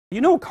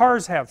You know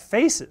cars have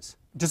faces.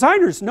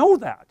 Designers know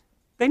that.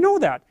 They know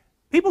that.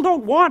 People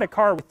don't want a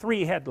car with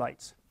 3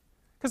 headlights.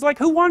 Because like,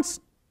 who wants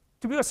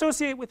to be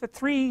associated with a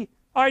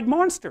 3-eyed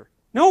monster?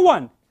 No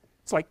one.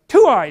 It's like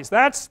 2 eyes.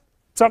 That's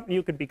something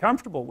you could be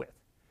comfortable with.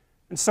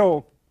 And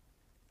so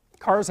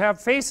cars have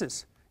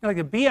faces. You know,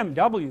 like the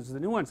BMWs, the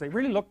new ones, they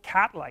really look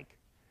cat-like,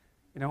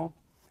 you know.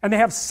 And they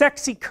have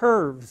sexy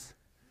curves.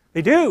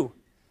 They do.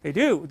 They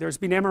do. There's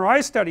been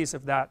MRI studies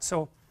of that.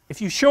 So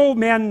if you show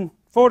men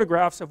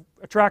photographs of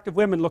attractive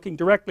women looking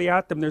directly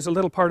at them, there's a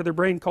little part of their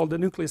brain called the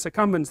nucleus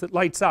accumbens that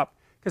lights up.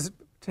 Because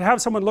to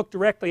have someone look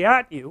directly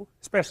at you,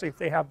 especially if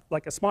they have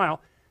like a smile,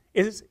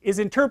 is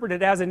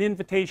interpreted as an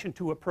invitation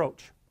to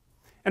approach.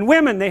 And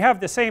women, they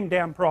have the same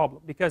damn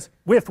problem. Because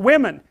with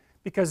women,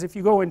 because if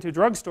you go into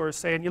drugstores,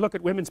 say, and you look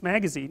at women's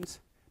magazines,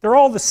 they're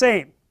all the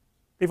same.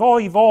 They've all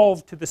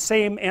evolved to the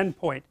same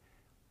endpoint.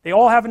 They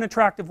all have an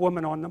attractive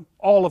woman on them,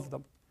 all of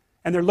them.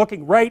 And they're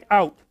looking right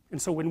out.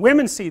 And so when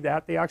women see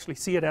that, they actually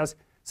see it as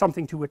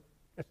something to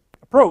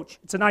approach.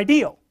 It's an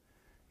ideal.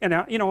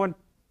 And you know, when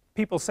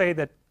people say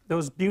that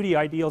those beauty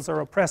ideals are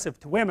oppressive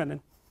to women,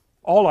 and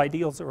all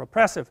ideals are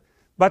oppressive,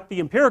 but the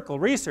empirical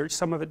research,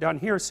 some of it done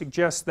here,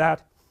 suggests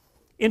that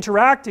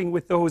interacting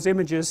with those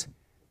images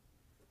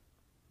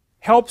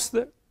helps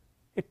it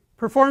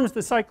performs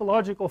the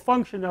psychological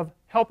function of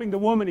helping the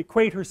woman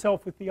equate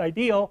herself with the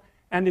ideal,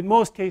 and in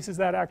most cases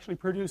that actually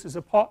produces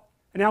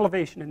an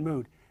elevation in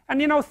mood.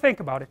 And you know, think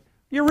about it.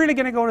 You're really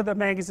going to go to the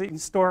magazine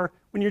store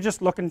when you're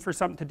just looking for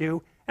something to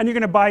do, and you're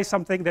going to buy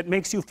something that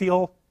makes you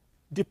feel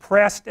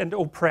depressed and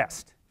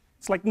oppressed.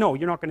 It's like, no,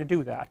 you're not going to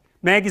do that.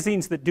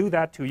 Magazines that do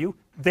that to you,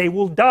 they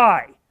will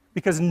die,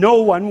 because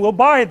no one will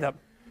buy them.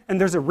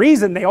 And there's a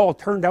reason they all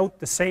turned out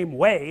the same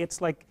way. It's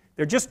like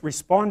they're just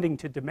responding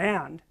to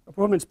demand. A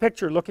woman's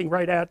picture looking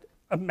right at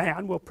a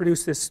man will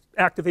produce this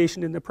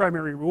activation in the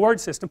primary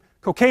reward system.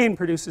 Cocaine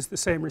produces the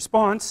same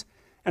response,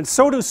 and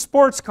so do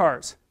sports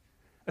cars,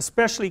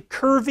 especially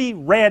curvy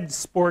red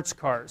sports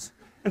cars.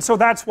 And so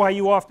that's why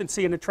you often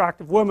see an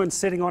attractive woman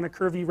sitting on a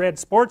curvy red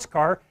sports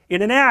car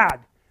in an ad,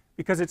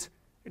 because it's,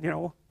 you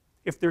know,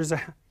 if there's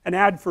an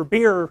ad for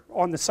beer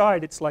on the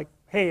side, it's like,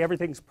 hey,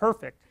 everything's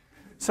perfect.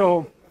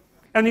 So,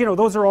 and you know,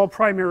 those are all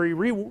primary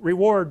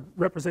reward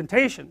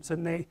representations,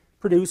 and they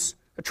produce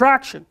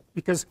attraction,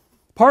 because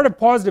part of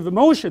positive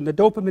emotion, the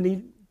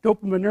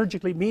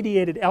dopaminergically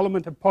mediated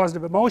element of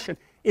positive emotion,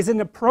 is an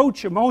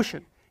approach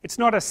emotion. It's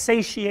not a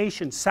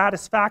satiation,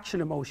 satisfaction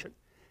emotion.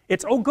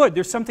 It's, oh good,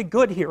 there's something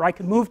good here, I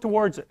can move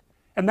towards it.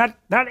 And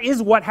that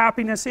is what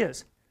happiness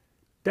is.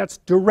 That's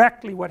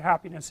directly what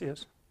happiness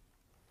is.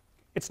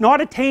 It's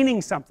not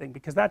attaining something,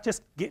 because that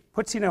just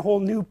puts you in a whole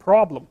new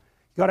problem.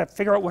 You've got to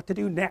figure out what to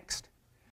do next.